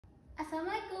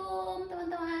Assalamualaikum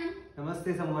teman-teman.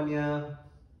 Namaste semuanya.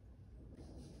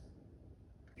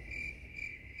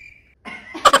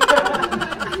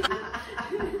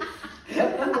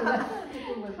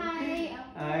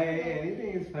 Hi,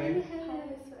 anything is fine.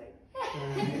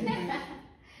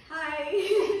 Hai.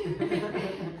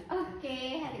 Oke,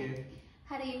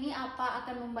 hari ini Apa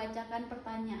akan membacakan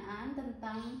pertanyaan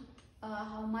tentang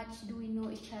how much do we know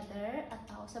each other,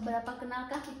 atau seberapa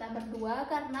kenalkah kita berdua,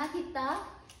 karena kita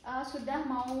sudah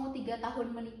mau 3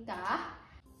 tahun menikah.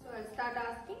 So I'll start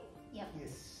asking. Yep.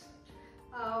 Yes.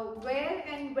 Where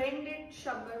and when did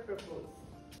Shabbar propose?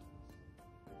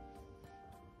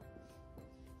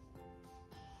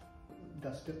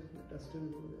 Dustin.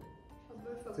 Shabbar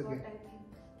It's forgot, okay. I think.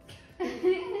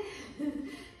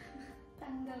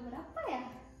 Tanggal berapa ya?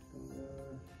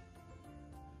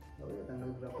 Tanggal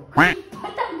berapa?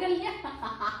 Tanggalnya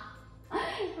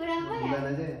berapa ya? Bulan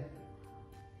aja ya?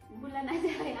 Bulan aja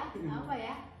ya? Apa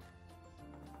ya?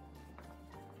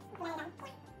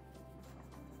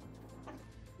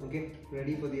 Okay,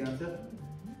 ready for the answer?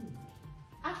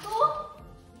 Aku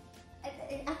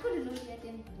dulu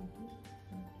liatin.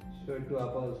 Show it to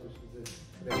Apa also. She says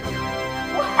ready.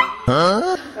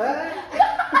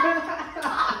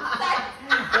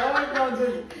 What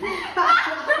nonsense?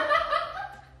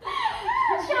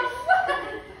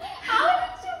 How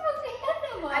did you forget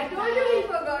about I told you he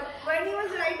forgot. When he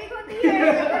was writing on the hair,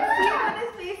 I could see it on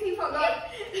his face, he forgot.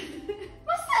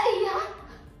 Masa iya?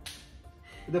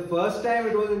 The first time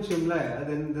it was in Shimla, yeah?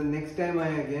 Then the next time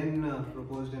I again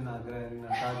proposed in Agra in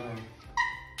Taj Mahal.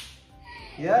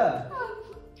 Yeah.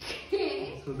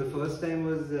 Okay. So the first time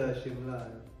was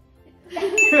Shimla.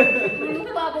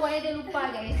 Lupa, pokoknya dia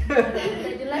lupa guys.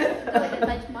 Udah jelas itu ada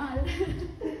Taj Mahal.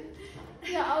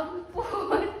 Ya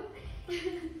ampun.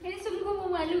 Ini sungguh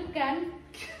memalukan.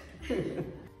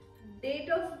 Date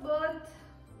of birth,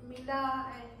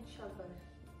 Mila and Shabbar.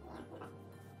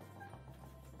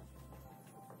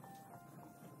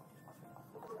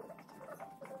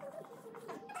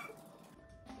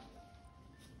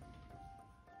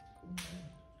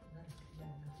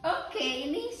 Oke,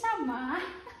 ini sama.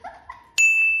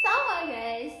 Sama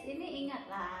guys, ini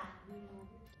ingatlah.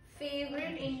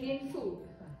 Favorite Indian food?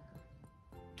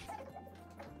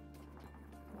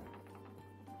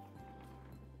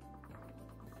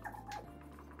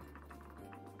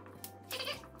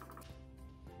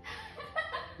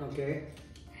 Okay.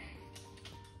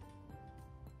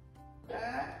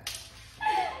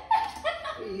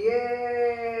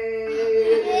 Yay!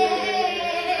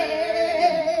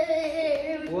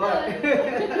 What?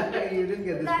 You didn't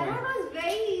get this That point. one was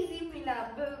very easy,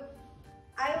 Mila. But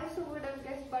I also would have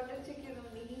guessed butter chicken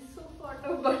only. He's so fond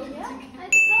of butter Yeah, chicken. I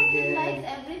thought he Again. likes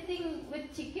everything with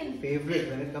chicken.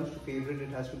 Favorite. When it comes to favorite, it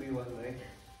has to be one, right?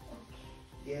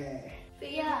 Yeah.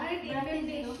 Favorite Yeah, Indian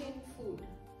Brazil. Asian food?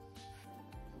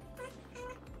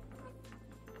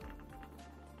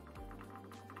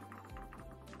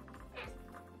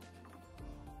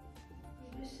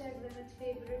 You just said when it's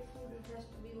favorite food, it has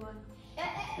to be one.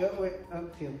 Oh, wait.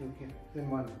 Okay. Then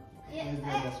one. Yeah, Is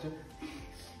there Dustin?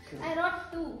 I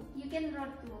wrote 2. You can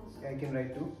write 2 also. I can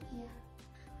write two. Yeah.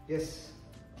 Yes.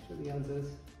 Show the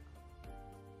answers.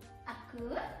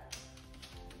 Aku.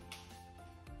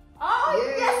 Oh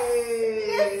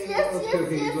Yay! yes.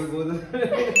 Okay, you got both of them.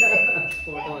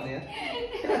 Spot on, yeah.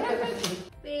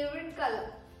 Favorite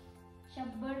color?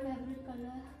 Shabbar favorite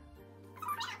color.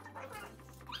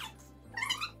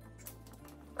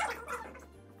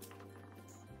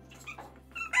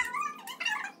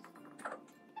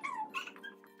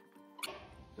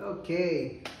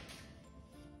 Okay.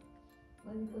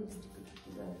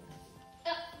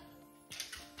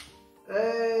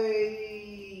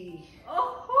 Hey.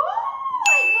 Oh,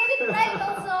 I got it right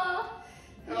also.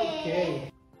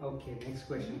 Okay. Okay. Next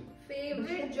question.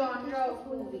 Favorite genre of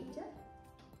movie?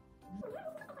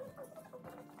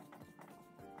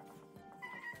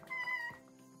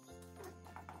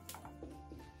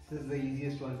 This is the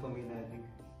easiest one for me, I think.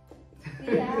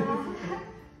 Yeah.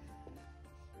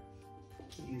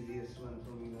 Easiest one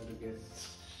for me to guess.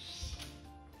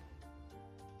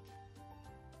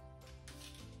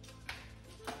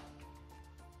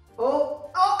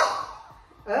 Oh!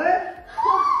 Eh?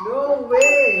 No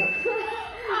way!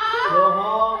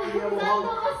 Bohong, dia bohong.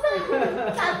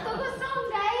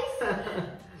 1-0 guys.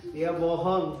 Dia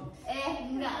bohong.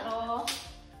 Enggak loh.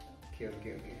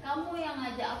 Okay. Kamu yang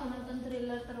ngajak aku nonton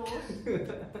thriller terus.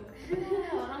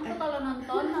 Orang tuh kalau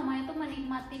nonton namanya tuh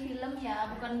menikmati film ya,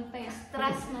 bukan kayak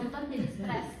stres, nonton jadi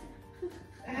stres.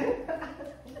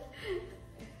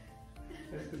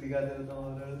 Terus diganti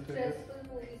sama orang Stressful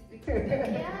movies.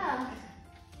 Ya.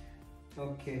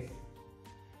 Okay.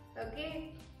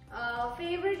 Okay.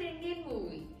 Favorite Indian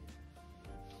movie?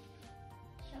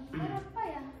 Seberapa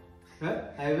ya? Huh?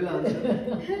 I will answer.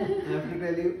 I have to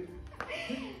tell you.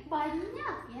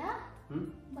 Banyak ya.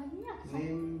 Banyak.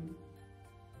 Name.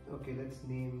 Okay, let's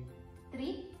name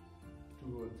 3,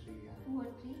 2 or 3. Yeah. 2 or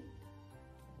 3.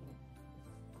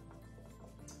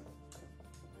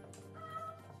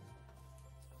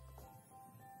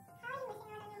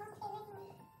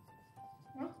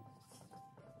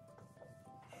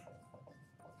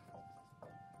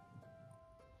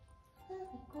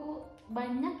 Aku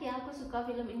banyak ya, aku suka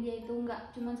film India itu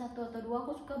nggak cuma 1 atau 2,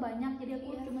 aku suka banyak, jadi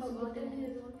aku cuma sebutin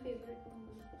his own favorite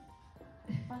movie.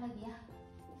 apa lagi ya.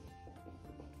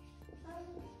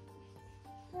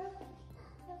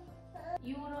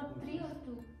 You wrote 3 or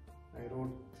 2? I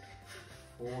wrote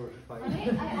 4, 5.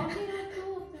 I only wrote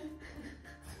 2.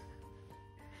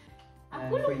 Aku And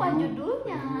for lupa you-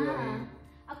 judulnya. for you,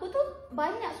 Aku tuh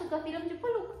banyak suka film, cuma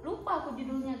lupa aku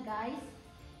judulnya, guys.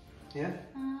 Yeah?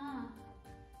 Oke.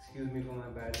 Excuse me for my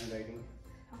bad handwriting.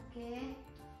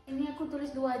 Ini aku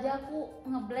tulis 2 aja, aku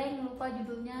ngeblank, lupa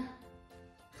judulnya.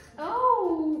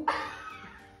 Oh.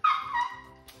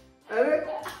 Arre?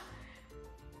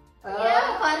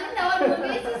 Yeah, Farun, our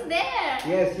movies is there.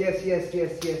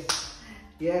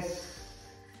 Yes.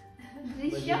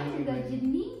 Drishyam,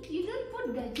 Gajini. You don't put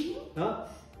Gajini? Huh?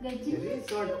 Gajini It's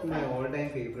not my all-time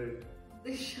favorite.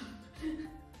 Drishyam.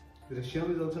 Drishyam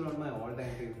is also not my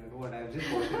all-time favorite. What? I've just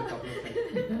watched it a couple of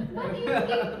times. But you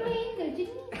keep playing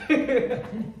Gajini.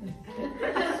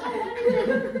 So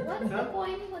what's the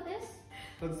point for this?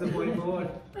 What's the point for what?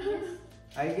 Yes.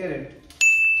 I get it.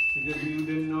 Because you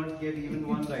did not get even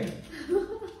one right.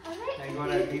 Alright. I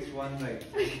got at least one right.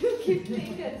 Keep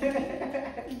playing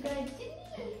Gajini.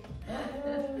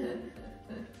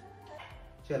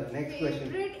 Chalo, next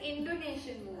question. Favorite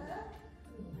Indonesian movie?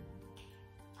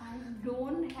 I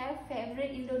don't have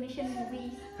favorite Indonesian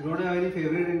movies. You don't have any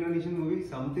favorite Indonesian movie?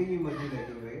 Something you must be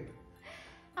liking, right?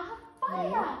 Apa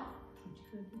ya?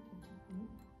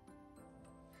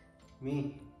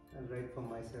 Me. I'll write for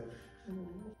myself.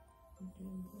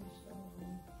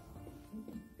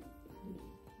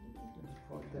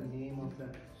 What's the name of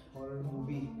that horror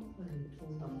movie?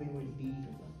 Something with D.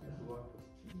 I forgot.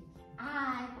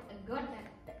 I got that.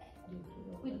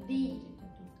 With D.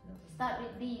 Start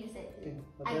with D, you said.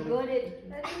 I got it.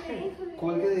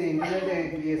 खोल के दे इंटरनेट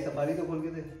है ये सफारी तो खोल के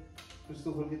दे कुछ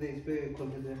तो खोल के दे इस पे खोल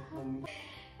के दे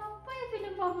Apa ya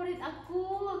film favorit aku?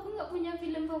 Aku nggak punya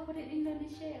film favorit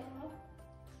Indonesia ya Allah.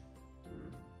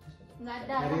 Nggak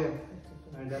ada.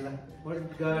 adalah what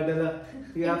adalah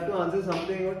you have to answer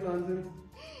something. What to answer?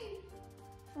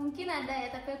 Mungkin ada ya,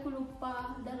 tapi aku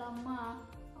lupa. Udah lama.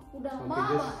 Aku udah Okay,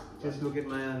 lama. just look at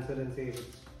my answer and say if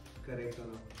it's correct or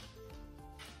not.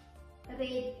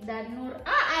 Rate Danur.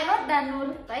 I wrote Danur.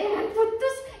 Tayangan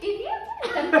putus. Ini aku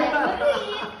bukan favorit.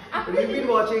 Aku You've been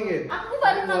watching it. Aku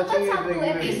baru You've been nonton watching it 1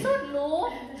 regularly. episode loh.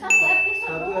 1 episode.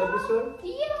 Satu doang. episode?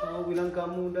 Iya. Kamu bilang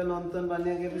kamu udah nonton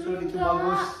banyak episode itu Enggak.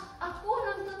 bagus. Aku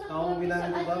nonton 1 Kamu bilang itu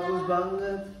episode bagus aja.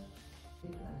 banget.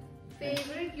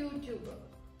 Favorite YouTuber?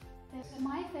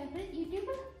 My favorite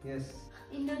YouTuber? Yes.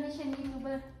 Indonesian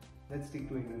YouTuber. Let's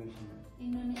stick to Indonesian.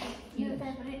 Indonesia. Your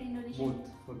favorite Indonesian? Both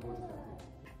for both.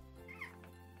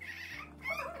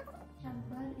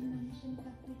 Sabar, Indonesian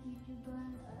favorite YouTuber.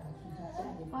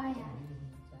 Apa ya?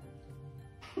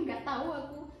 Nggak tahu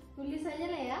aku. Tulis aja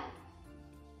lah ya.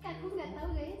 Aku nggak tahu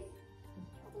guys.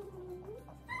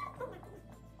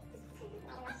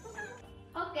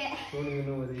 Oke. Don't even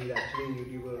know whether he's actually a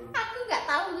YouTuber or not. Aku nggak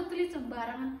tahu, aku tulis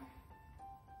sembarangan.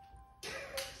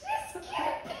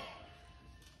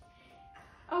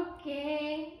 Oke.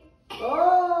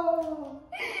 Oh.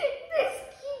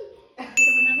 Rizky.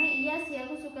 Sebenarnya iya sih,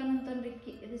 aku suka nonton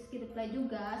Rizky Reply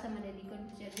juga, sama Deddy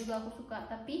Corbuzier juga aku suka.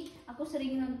 Tapi aku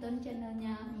sering nonton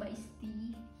channelnya Mbak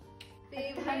Isti.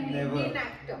 Favorite Never. Indian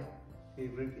actor?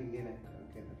 Favorite Indian actor.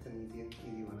 Okay, that's an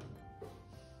easy one.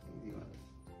 Easy one.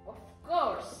 Of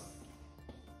course.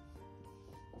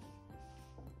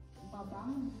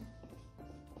 Babang.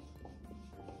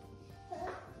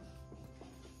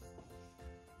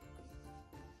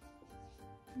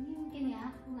 Ini mungkin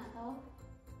ya, aku nggak tahu.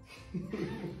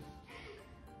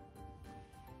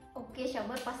 Oke,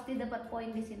 Syabar pasti dapat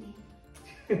poin di sini.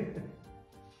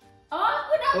 Oh,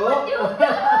 aku dapat Oh.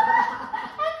 juga.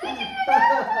 Aku juga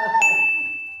dapat.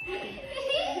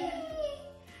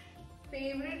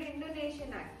 Favorite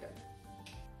Indonesian actor?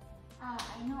 I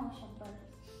know Syabar.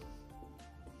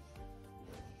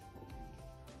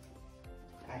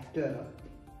 Actor, huh?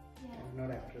 Ya,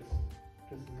 Not actress.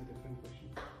 Actress is a different question.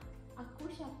 aku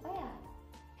siapa ya?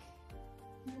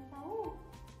 Nggak tahu.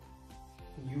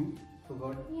 You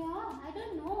Forgot. Yeah, I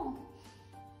don't know.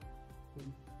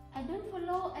 I don't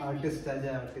follow any Artist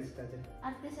aja.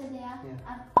 artis aja ya. Yeah.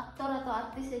 Aktor atau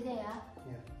artis aja ya.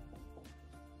 Yeah.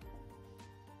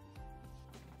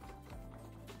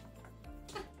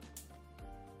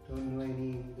 Don't know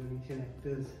any Indonesian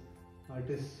actors,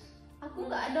 artists. Aku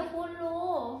nggak ada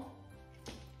follow.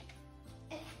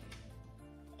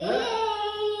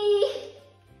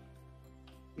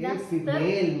 It's Duster.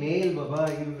 male, Baba.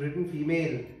 You've written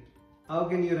female. How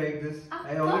can you write this?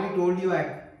 I Actor. already told you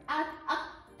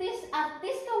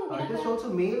Artis kamu bilang artist kan? also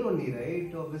male only,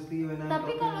 right? Obviously, when I'm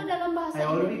Tapi talking. kalau dalam bahasa I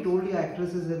already Indonesia, told you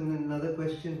actresses in another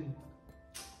question.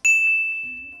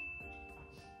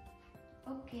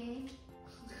 oke.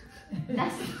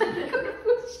 Duster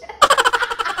confusion.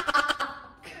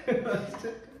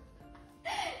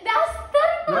 Duster.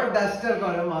 Not duster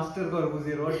kor, master kor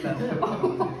buzi wrote duster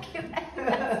kor.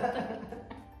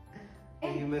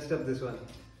 You messed up this one.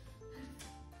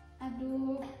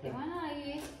 Aduh, gimana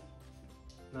lagi?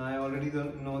 Now I already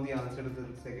don't know the answer to the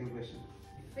second question.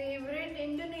 Favorite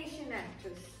Indonesian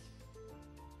actress?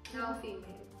 Now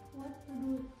female. What to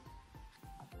do?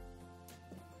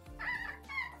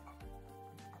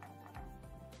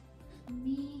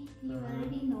 Me, you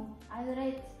already know. I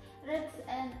write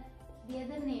and the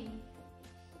other name.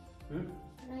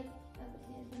 Write the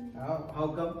other name. How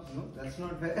come? No, that's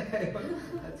not fair.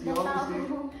 That's your Udah mistake.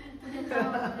 tahu.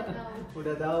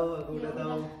 Udah tahu, aku Ya, udah udah.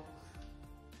 tahu.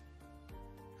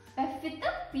 Pevita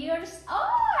Pierce.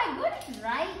 Oh, I got it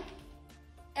right.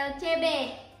 LCB.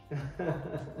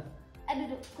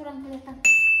 Aduh, kurang kelihatan.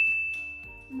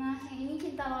 Nah, yang ini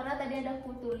Cinta Laura tadi ada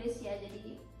aku tulis ya,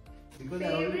 jadi Because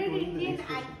I already Favorite told you the Indian next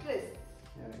question. actress?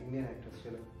 Yeah, Indian actress,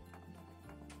 sure.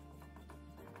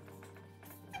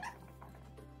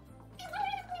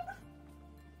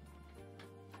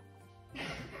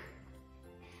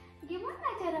 gimana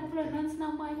cara pronounce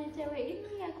namanya cewek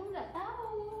ini? Aku nggak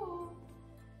tahu.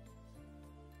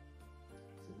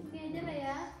 Ini aja lah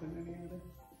ya.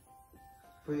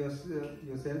 For yourself,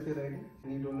 you're writing, and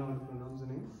you don't know how to pronounce the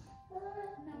name?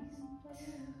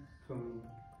 From me.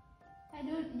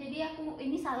 Aduh, jadi aku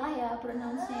ini salah ya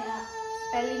pronounce-nya ya,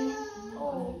 spellingnya.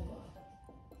 Oh.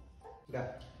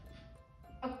 Udah.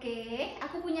 Oke,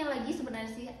 aku punya lagi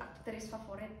sebenarnya sih aktris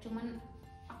favorit, cuman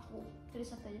aku tulis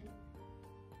satu aja.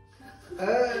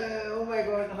 Oh my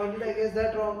god, how did I guess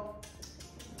that wrong?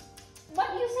 But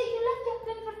you say you like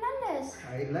Jacqueline Fernandez.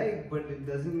 I like, but it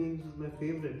doesn't mean she's my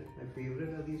favorite. My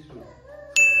favorite are these two.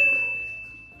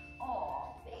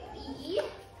 Oh, baby.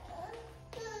 Oh,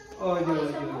 Oh, you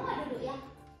bisa mama duduk ya.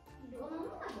 Duduk sama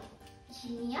mama ya. Di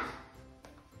sini ya.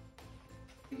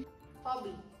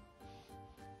 Hobby.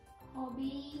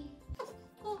 Hobi.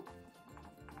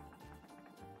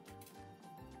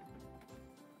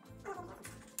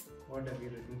 What have you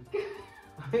written?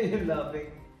 Why are you laughing?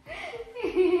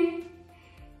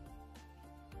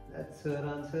 That's her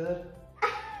answer.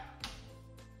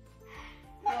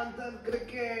 Nonton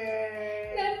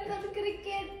cricket. Nonton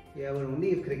kriket. Yeah, but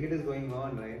only if cricket is going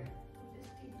on, right?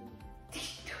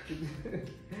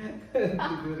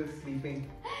 Tidur is sleeping.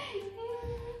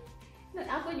 Dan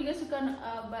aku juga suka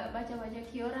baca-baca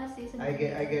Kiora sih I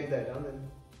sebenarnya. get that, huh? Then.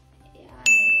 Ya,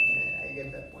 Yeah, I get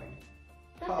that point.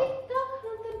 tapi kau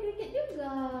nonton kriket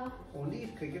juga. Only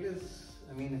if cricket is,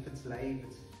 I mean, if it's live,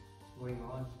 it's going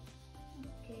on.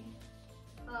 Oke.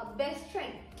 Best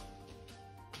friend.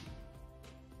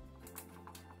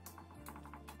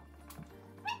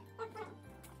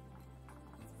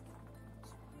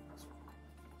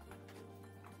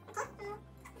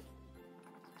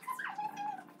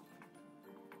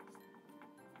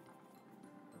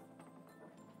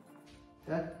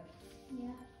 That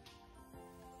Ya.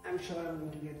 I'm sure I'm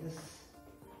going to get this.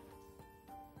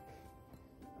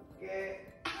 Okay.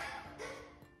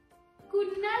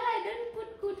 Kunal, I don't put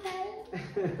Kunal.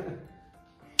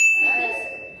 Because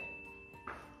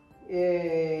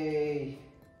Yay!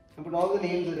 I put all the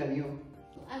names that I knew.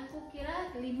 aku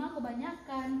kira 5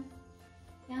 kebanyakan.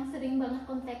 Yang sering banget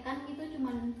kontekan itu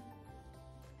cuman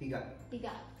 3. 3.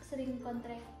 Sering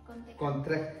kontekan.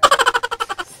 Contract.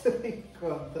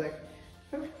 Contract.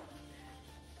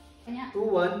 Banyak. Who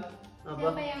won?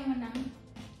 Siapa Apa? yang menang?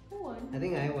 Won. I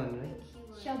think I won, right?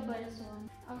 Showbirds won.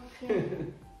 Oke.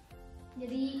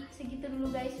 Jadi segitu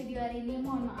dulu guys video hari ini.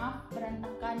 Mohon maaf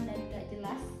berantakan dan gak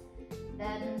jelas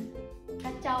dan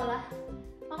kacau lah.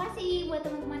 Makasih buat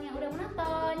teman-teman yang udah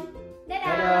menonton. Dadah.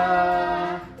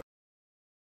 Dadah.